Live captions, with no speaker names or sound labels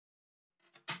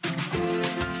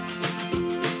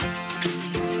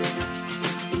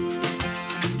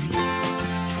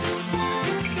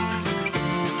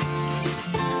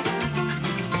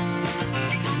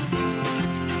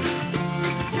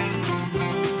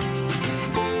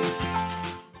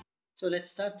So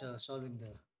let's start solving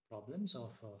the problems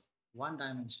of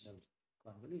one-dimensional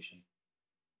convolution.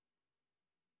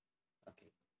 Okay,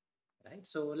 right.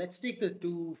 So let's take the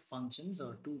two functions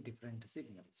or two different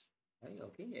signals. Right.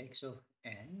 Okay. X of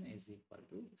n is equal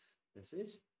to this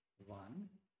is 1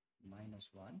 minus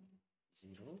 1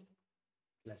 0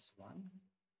 plus 1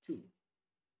 2.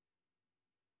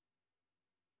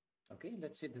 Okay.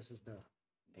 Let's say this is the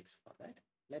index for that.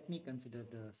 Let me consider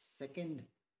the second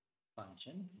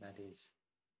function, that is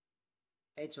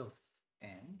h of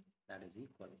n, that is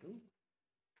equal to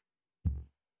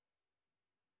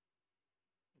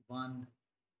 1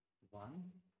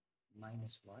 1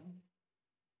 minus 1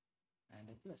 and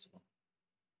a plus 1.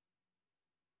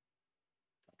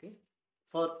 Okay,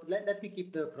 let me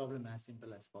keep the problem as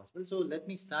simple as possible. So let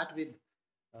me start with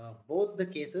both the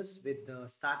cases with the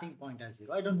starting point as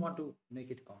 0. I don't want to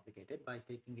make it complicated by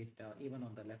taking it even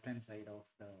on the left hand side of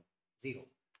the 0.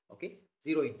 Okay,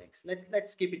 0 index.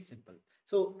 Let's keep it simple.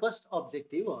 So first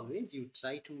objective, always you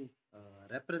try to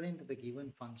represent the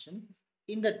given function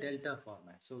in the delta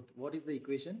format. So what is the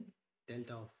equation?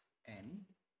 Delta of n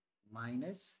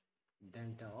minus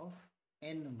delta of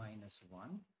n minus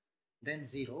 1, then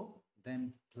 0,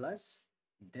 then plus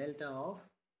delta of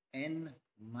n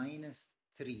minus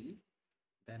 3,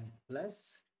 then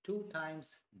plus 2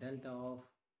 times delta of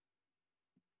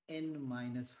n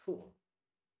minus 4.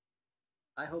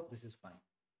 I hope this is fine.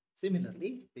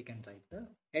 Similarly, we can write the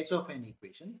h of n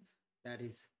equation, that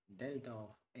is delta of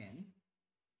n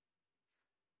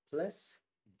plus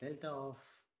delta of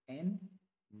n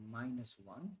minus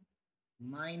 1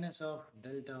 minus of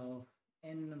delta of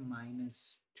n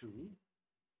minus 2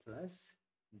 plus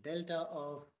delta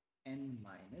of n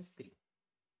minus 3.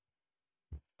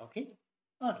 Okay,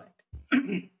 all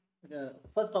right. The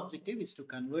first objective is to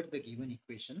convert the given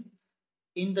equation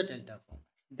in the delta format,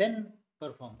 then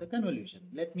perform the convolution.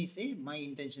 Let me say my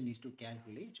intention is to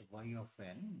calculate y of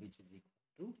n, which is equal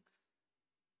to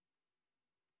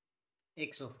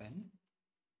x of n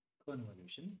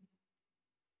convolution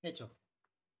h of n.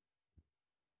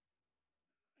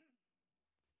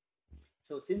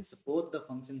 So since both the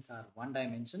functions are one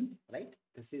dimension, right,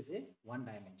 this is a one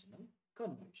dimensional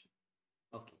convolution.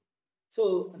 Okay,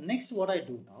 so next what I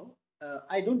do now,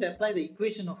 I don't apply the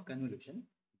equation of convolution,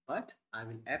 but I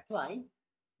will apply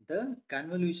the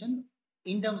convolution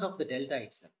in terms of the delta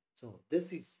itself. So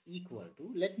this is equal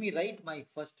to, let me write my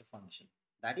first function,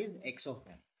 that is x of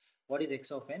n. What is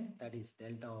x of n? That is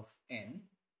delta of n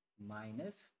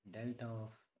minus delta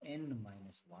of n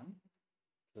minus 1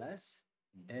 plus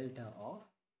delta of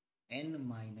n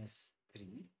minus 3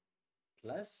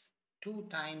 plus 2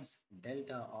 times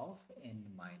delta of n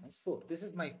minus 4. This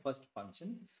is my first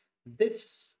function.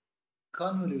 This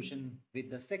convolution with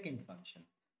the second function.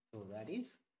 So that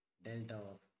is delta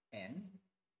of n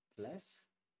plus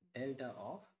delta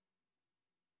of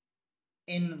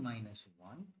n minus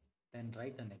 1. Then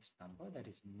write the next number, that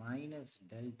is minus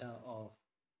delta of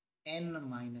n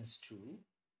minus 2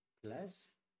 plus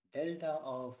delta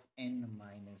of n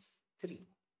minus 3.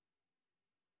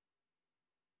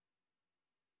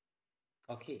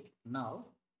 Okay, now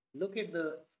look at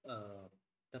the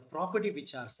property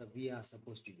which we are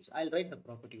supposed to use. I'll write the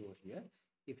property over here.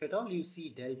 If at all you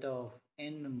see delta of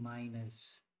n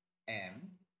minus m,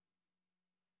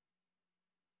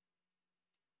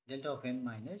 delta of n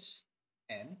minus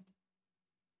m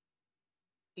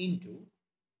into,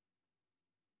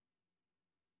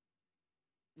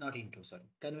 not into, sorry,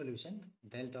 convolution,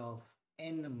 delta of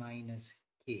n minus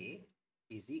k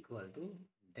is equal to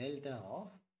delta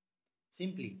of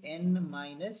simply n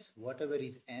minus whatever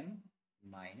is m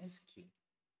minus k.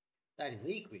 That is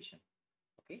the equation,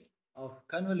 okay, of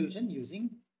convolution using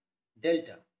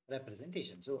delta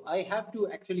representation. So I have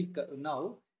to actually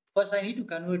now first I need to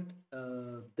convert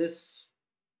this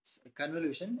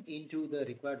convolution into the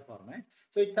required format.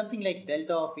 So it's something like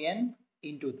delta of n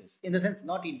into this, in the sense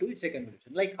not into, it's a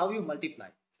convolution, like how you multiply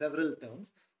several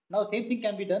terms. Now same thing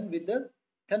can be done with the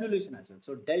convolution as well.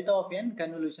 So delta of n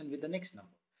convolution with the next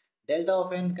number, delta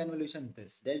of n convolution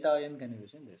this, delta n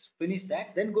convolution this. Finish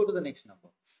that, then go to the next number,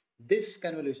 this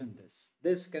convolution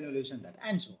this convolution that,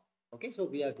 and so on. Okay, so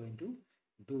we are going to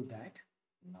do that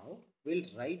now. We'll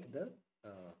write the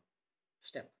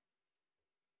step.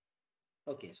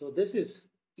 Okay, so this is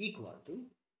equal to,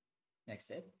 next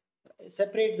step,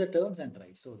 separate the terms and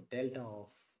write. So delta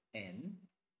of n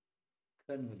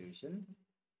convolution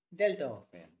delta of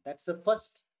n, that's the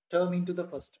first term into the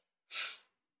first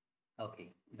term. Okay,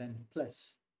 then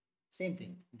plus same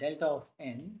thing, delta of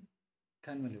n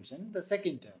convolution the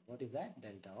second term. What is that?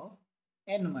 Delta of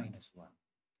n minus 1.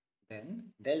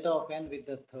 Then delta of n with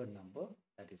the third number,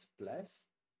 that is plus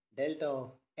delta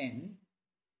of n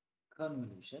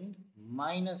convolution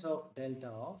minus of delta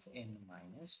of n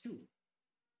minus 2.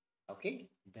 Okay,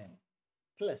 then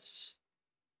plus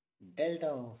delta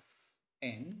of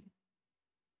n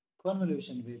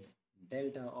convolution with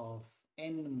delta of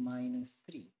n minus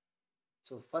 3.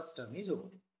 So first term is over,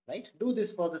 right? Do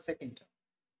this for the second term.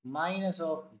 Minus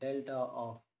of delta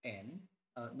of n,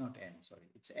 not n, sorry,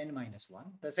 it's n minus 1,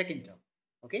 the second term.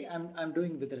 Okay, I'm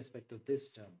doing with respect to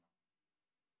this term.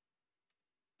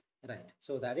 Right,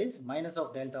 so that is minus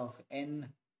of delta of n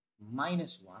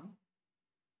minus 1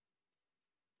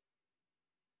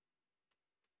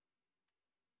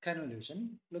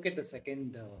 convolution. Look at the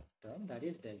second term, that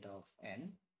is delta of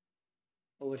n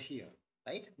over here,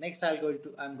 right? Next I'm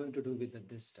going to do with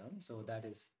this term. So that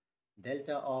is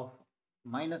delta of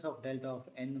minus of delta of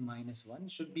n minus 1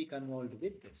 should be convolved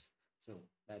with this. So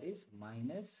that is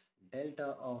minus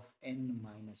delta of n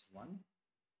minus 1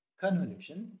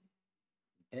 convolution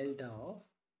delta of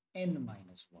n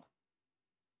minus 1.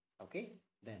 Okay,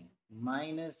 then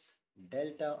minus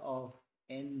delta of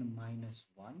n minus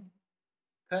 1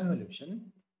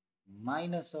 convolution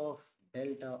minus of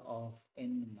delta of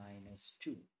n minus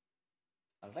 2.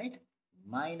 All right,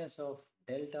 minus of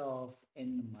delta of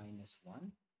n minus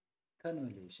 1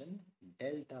 convolution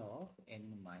delta of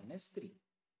n minus 3.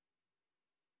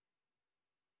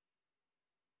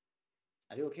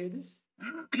 Are you okay with this?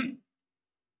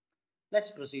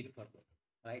 Let's proceed further,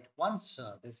 right? Once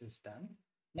this is done,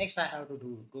 next I have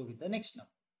to go with the next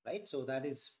number, right? So that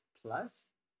is plus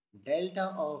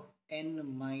delta of n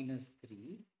minus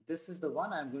 3. This is the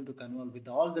one I'm going to convolve with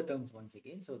all the terms once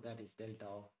again. So that is delta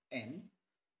of n,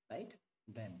 right?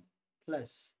 Then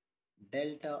plus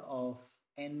delta of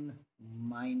n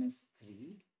minus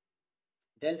 3,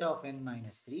 delta of n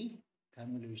minus 3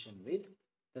 convolution with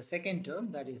the second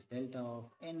term, that is delta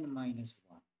of n minus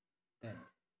 1. Then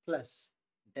plus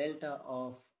delta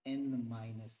of n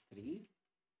minus 3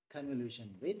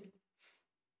 convolution with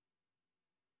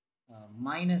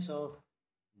minus of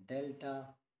delta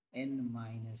n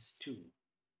minus 2.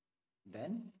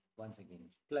 Then once again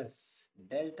plus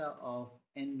delta of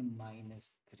n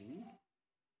minus 3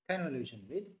 convolution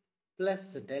with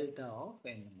plus delta of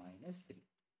n minus 3.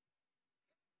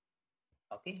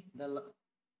 Okay,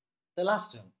 the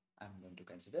last term I'm going to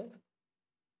consider.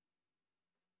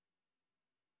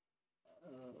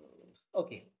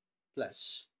 Okay,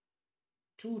 plus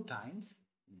 2 times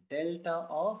delta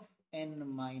of n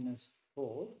minus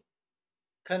 4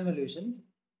 convolution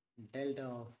delta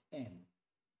of n.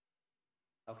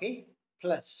 Okay,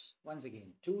 plus once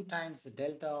again 2 times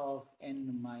delta of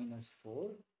n minus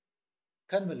 4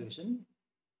 convolution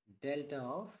delta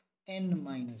of n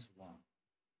minus 1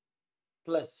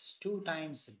 plus 2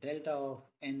 times delta of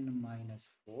n minus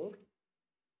 4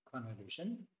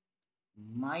 convolution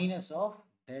minus of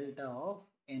delta of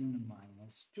n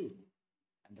minus 2,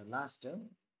 and the last term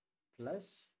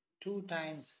plus 2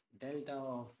 times delta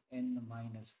of n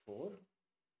minus 4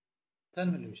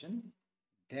 convolution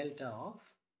delta of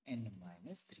n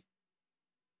minus 3.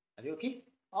 Are you okay?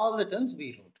 All the terms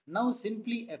we wrote. Now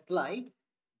simply apply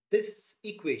this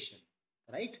equation,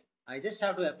 right? I just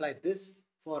have to apply this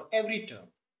for every term,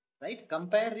 right?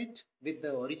 Compare it with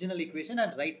the original equation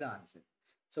and write the answer.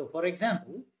 So for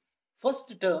example,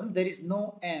 first term there is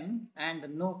no m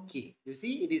and no k. You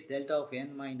see it is delta of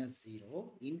n minus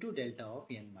 0 into delta of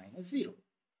n minus 0.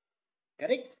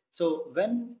 Correct? So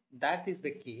when that is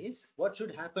the case, what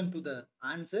should happen to the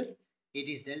answer? It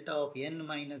is delta of n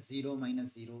minus 0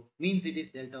 minus 0 means it is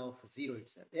delta of 0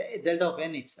 itself, delta of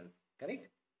n itself. Correct?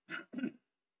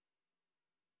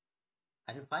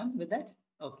 Are you fine with that?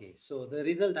 Okay, so the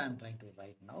result I'm trying to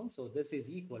write now. So this is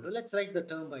equal to, let's write the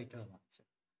term by term answer.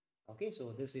 Okay,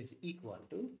 so this is equal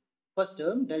to, first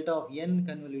term delta of n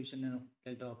convolution of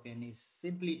delta of n is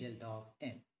simply delta of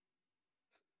n.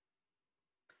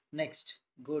 Next,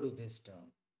 go to this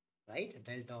term, right?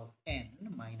 Delta of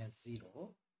n minus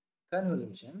 0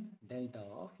 convolution delta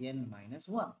of n minus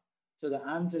 1. So the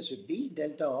answer should be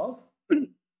delta of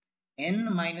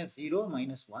n minus 0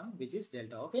 minus 1, which is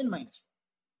delta of n minus 1.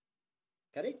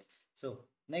 Correct? So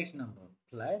next number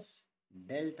plus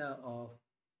delta of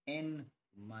n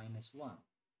minus 1.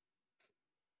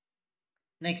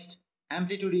 Next,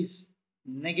 amplitude is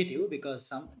negative because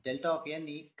some delta of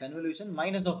n convolution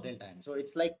minus of delta n. So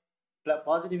it's like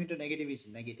positive into negative is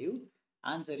negative.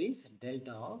 Answer is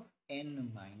delta of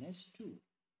n minus 2.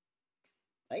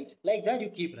 Right? Like that you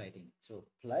keep writing. So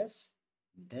plus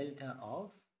delta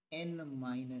of n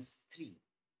minus 3.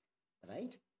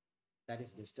 Right? That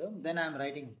is this term. Then I am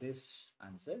writing this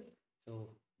answer. So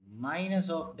minus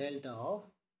of delta of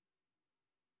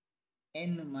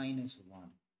n minus 1.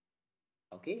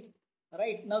 Okay.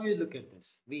 Right. Now you look at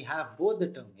this. We have both the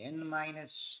term n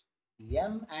minus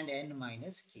m and n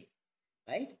minus k.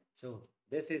 Right. So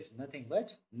this is nothing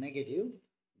but negative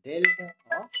delta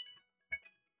of,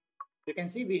 you can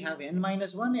see we have n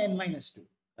minus 1, n minus 2,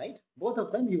 right? Both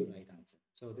of them you right answer.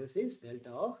 So this is delta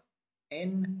of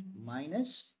n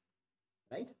minus,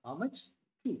 right? How much?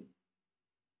 2.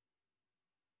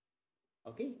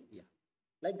 Okay, yeah.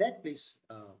 Like that, please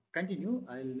continue.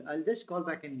 I'll just call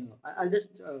back in, I'll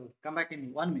just come back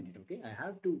in 1 minute, okay? I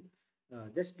have to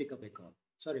just pick up a call.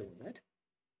 Sorry about that.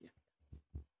 Yeah.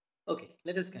 Okay,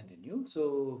 let us continue.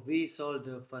 So we solved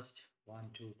the first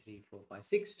one, 2, 3, 4, 5,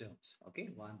 6 terms. Okay,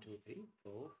 one, 2, 3,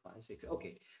 4, 5, 6.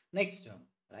 Okay, next term,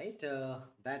 right?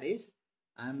 That is,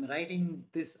 I'm writing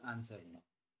this answer now,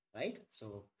 right?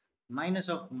 So minus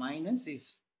of minus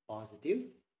is positive,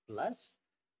 plus,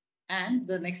 and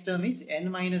the next term is n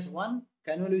minus 1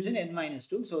 convolution n minus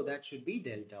 2. So that should be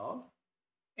delta of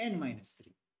n minus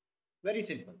 3. Very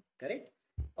simple, correct?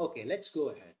 Okay, let's go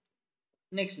ahead.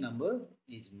 Next number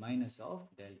is minus of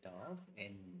delta of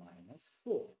n minus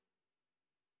 4,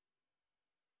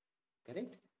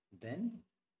 correct? Then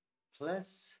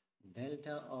plus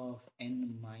delta of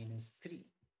n minus 3.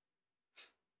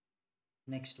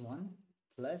 Next one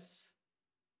plus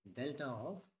delta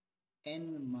of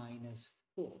n minus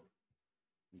 4.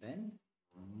 Then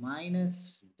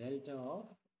minus delta of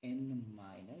n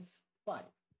minus 5,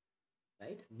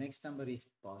 right? Next number is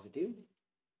positive,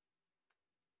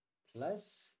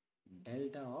 plus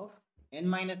delta of n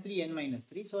minus 3, n minus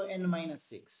 3. So n minus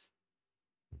 6,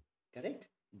 correct?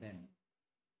 Then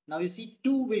now you see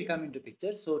 2 will come into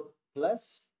picture. So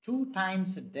plus 2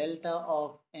 times delta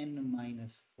of n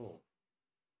minus 4,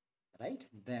 right?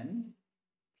 Then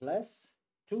plus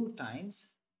 2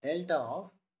 times delta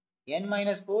of n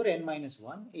minus 4, n minus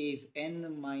 1 is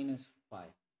n minus 5.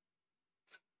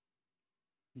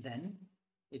 Then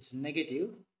it's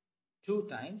negative 2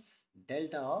 times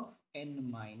delta of n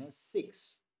minus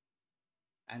 6.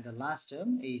 And the last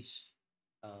term is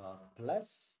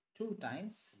plus 2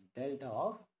 times delta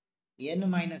of n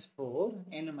minus 4,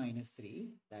 n minus 3,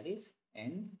 that is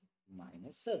n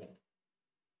minus 7.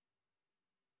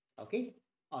 Okay,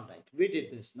 all right, we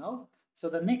did this now. So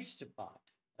the next part,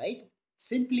 right?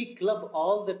 Simply club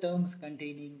all the terms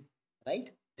containing,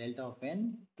 right? Delta of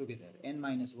n together, n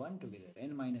minus 1 together,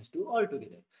 n minus 2 all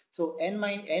together. So n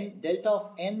minus n, delta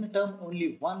of n term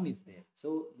only one is there.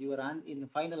 So your in the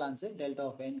final answer, delta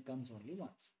of n comes only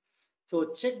once.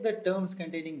 So check the terms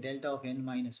containing delta of n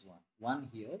minus 1. One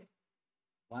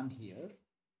here,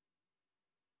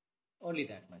 only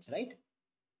that much, right?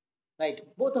 Right,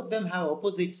 both of them have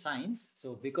opposite signs,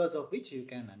 so because of which you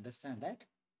can understand that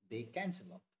they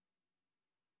cancel out.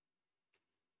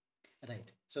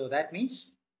 Right, so that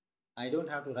means I don't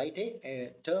have to write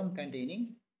a term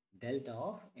containing delta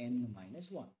of n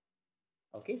minus 1.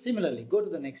 Okay, similarly, go to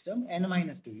the next term, n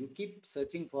minus 2. You keep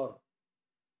searching for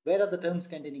where are the terms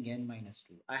containing n minus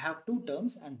 2. I have two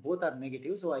terms and both are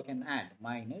negative, so I can add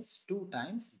minus 2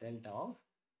 times delta of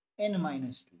n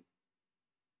minus 2.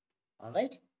 All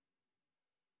right.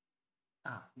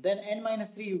 Then n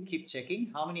minus 3, you keep checking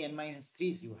how many n minus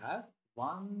 3s you have.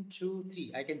 1, 2,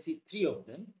 3. I can see 3 of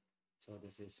them. So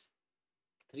this is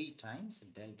 3 times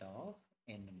delta of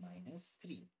n minus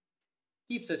 3.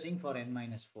 Keep searching for n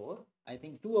minus 4. I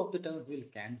think 2 of the terms will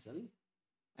cancel.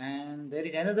 And there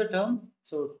is another term.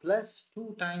 So plus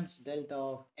 2 times delta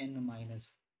of n minus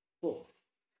 4.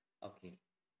 Okay,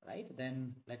 right?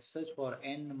 Then let's search for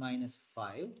n minus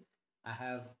 5. I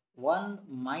have 1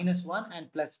 minus 1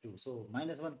 and plus 2. So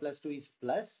minus 1 plus 2 is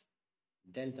plus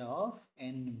delta of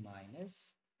n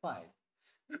minus 5.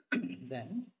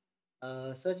 Then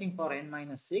searching for n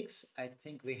minus 6, I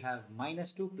think we have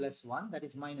minus 2 plus 1, that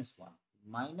is minus 1.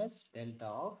 Minus delta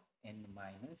of n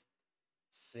minus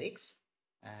 6.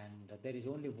 And there is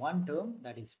only one term,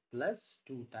 that is plus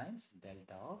 2 times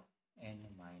delta of n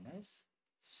minus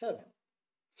 7.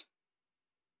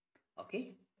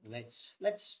 Okay,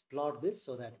 let's plot this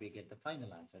so that we get the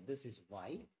final answer. This is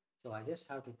y. So I just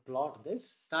have to plot this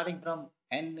starting from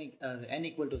n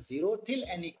equal to 0 till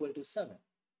n equal to 7.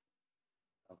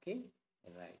 Okay,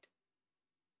 right.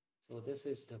 So this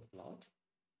is the plot.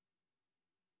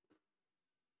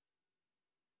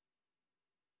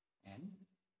 And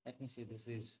let me see, this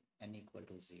is n equal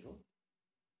to 0.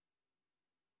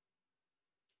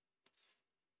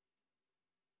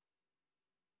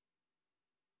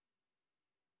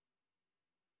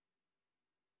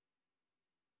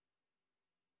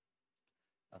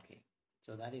 Okay,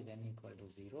 so that is n equal to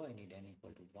 0. I need n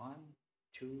equal to 1,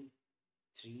 2,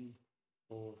 3,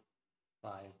 4,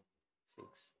 5,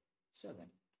 6, 7.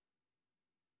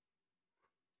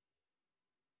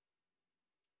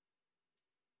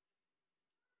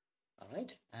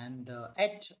 right, and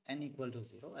at n equal to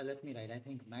 0, let me write, I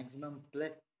think maximum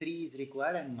plus 3 is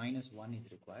required and minus 1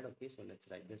 is required. Okay, so let's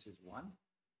write this is 1,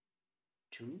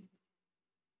 2,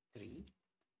 3,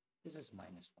 this is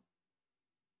minus 1.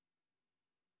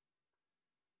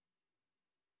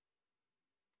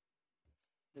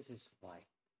 This is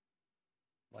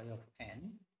y of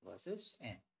n versus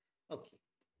n. Okay,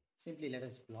 simply let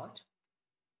us plot.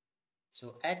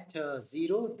 So at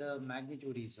 0, the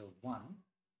magnitude is 1,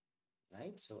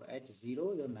 right? So at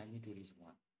 0, the magnitude is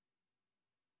 1,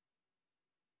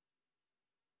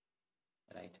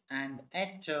 right? And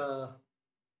at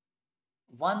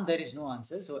 1, there is no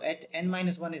answer. So at n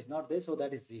minus 1 is not there, so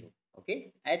that is 0.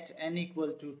 Okay, at n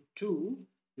equal to 2,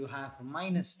 you have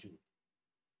minus 2.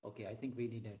 Okay, I think we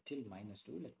need a till minus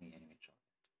 2. Let me anyway draw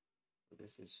that. So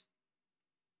this is,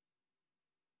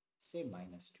 say,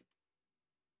 minus 2.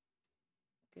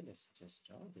 Okay, let's just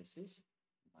draw. This is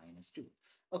minus 2.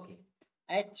 Okay,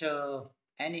 at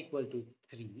n equal to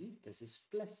 3, this is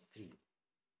plus 3.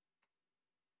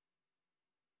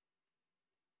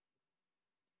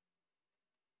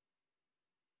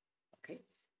 Okay,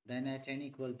 then at n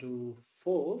equal to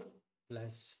 4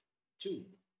 plus 2.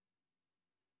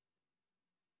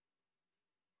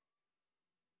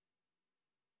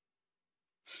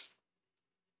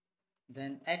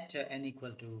 Then at n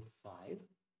equal to 5,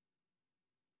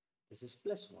 this is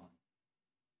plus 1.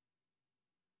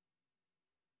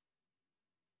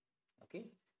 Okay,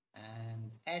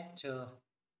 and at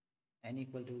n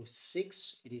equal to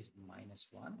 6, it is minus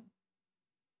 1.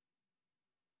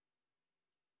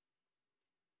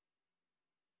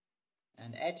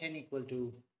 And at n equal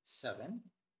to 7,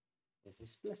 this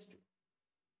is plus 2.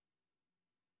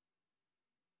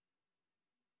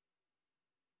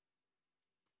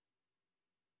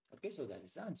 Okay, so that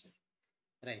is the answer.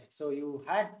 Right, so you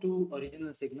had two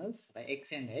original signals, right,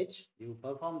 x and h. You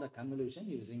perform the convolution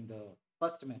using the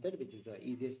first method, which is the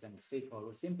easiest and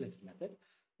straightforward, simplest method,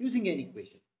 using an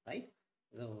equation, right?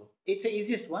 So it's the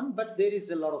easiest one, but there is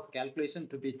a lot of calculation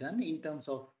to be done in terms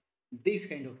of this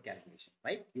kind of calculation,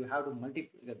 right? You have to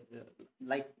multiply,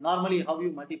 like normally how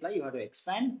you multiply, you have to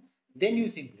expand, then you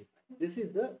simplify. This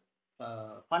is the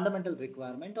fundamental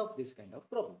requirement of this kind of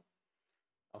problem.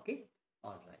 Okay,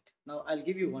 all right. Now I'll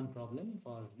give you one problem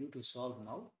for you to solve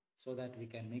now so that we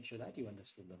can make sure that you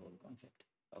understood the whole concept.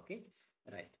 Okay,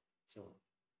 right. So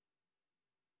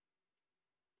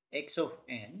x of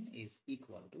n is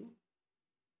equal to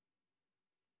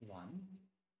 1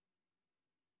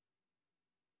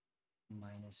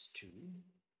 minus 2,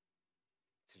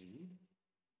 3,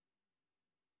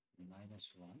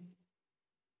 minus 1,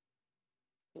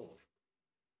 4.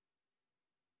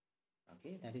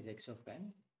 Okay, that is x of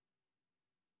n.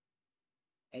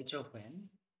 H of n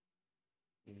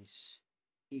is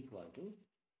equal to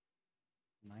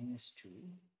minus 2,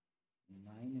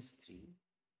 minus 3,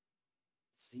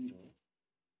 0,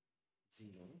 0,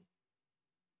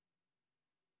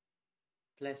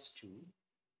 plus 2,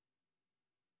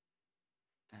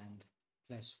 and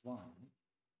plus 1,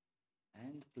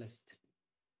 and plus 3.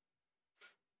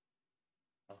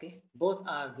 Okay, both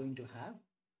are going to have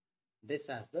this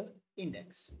as the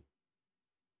index.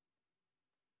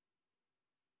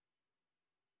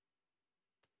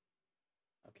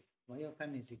 Okay, y of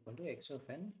n is equal to x of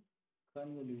n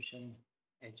convolution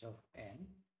h of n,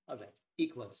 all right,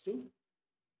 equals to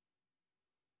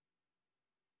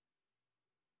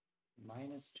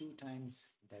minus 2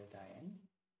 times delta n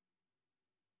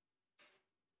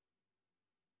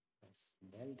plus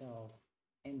delta of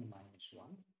n minus 1,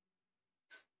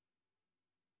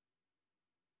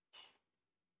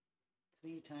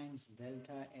 3 times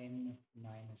delta n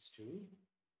minus 2,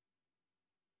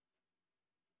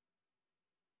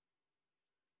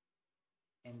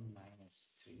 n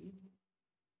minus 3,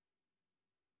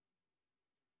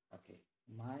 okay,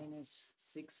 minus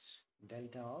 6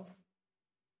 delta of,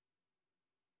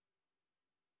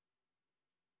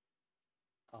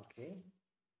 okay,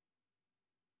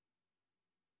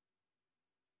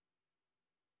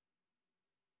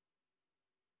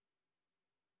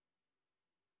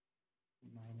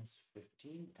 minus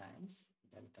 15 times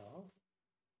delta of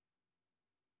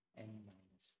n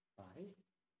minus 5,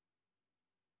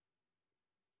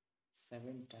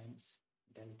 7 times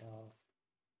delta of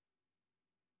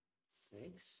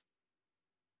 6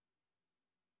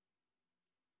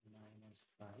 minus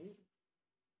 5,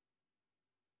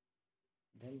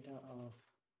 delta of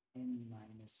n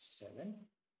minus 7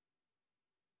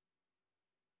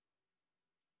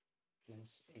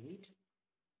 plus 8,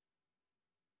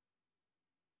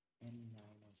 n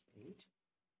minus 8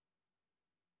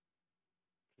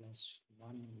 plus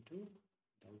 1 into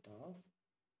delta of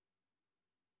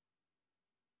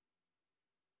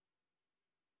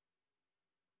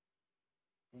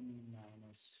n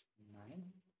minus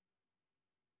 9,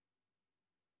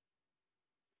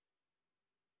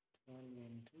 12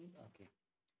 into, okay,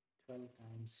 12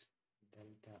 times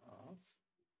delta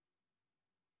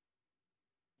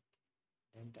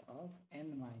of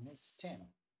n minus 10.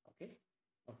 Okay,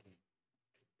 okay,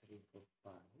 3, 4,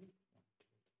 5.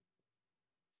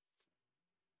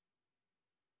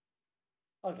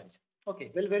 All right.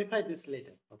 Okay, we'll verify this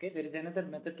later. Okay, there is another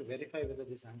method to verify whether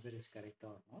this answer is correct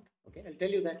or not. Okay, I'll tell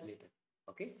you that later.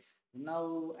 Okay,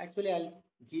 now actually I'll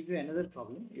give you another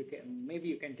problem. You can, maybe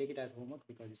you can take it as homework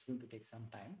because it's going to take some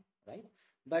time, right?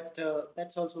 But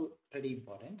that's also pretty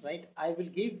important, right? I will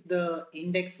give the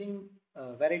indexing,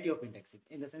 variety of indexing,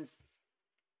 in the sense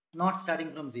not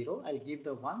starting from 0. I'll give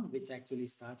the one which actually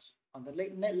starts on the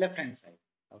left hand side.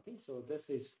 Okay, so this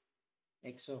is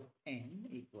x of n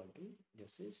equal to,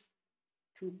 this is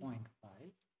 2.5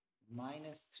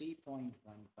 minus 3.15,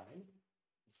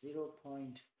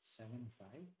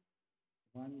 0.75,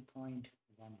 1.15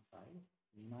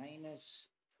 minus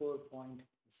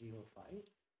 4.05.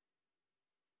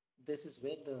 This is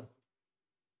where the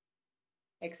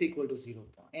x equal to 0,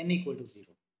 n equal to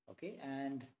 0. Okay,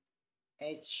 and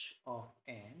h of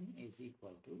n is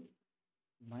equal to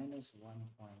minus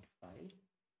 1.5,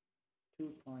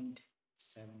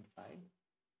 2.75,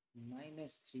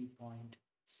 minus 3.65,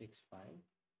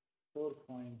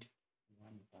 4.15,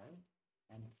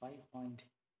 and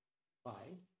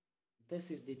 5.5.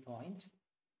 This is the point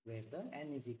where the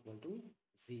n is equal to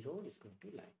 0 is going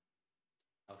to lie.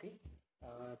 Okay,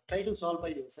 try to solve by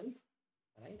yourself,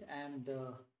 right? And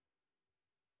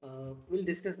we'll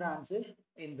discuss the answer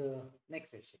in the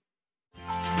next session.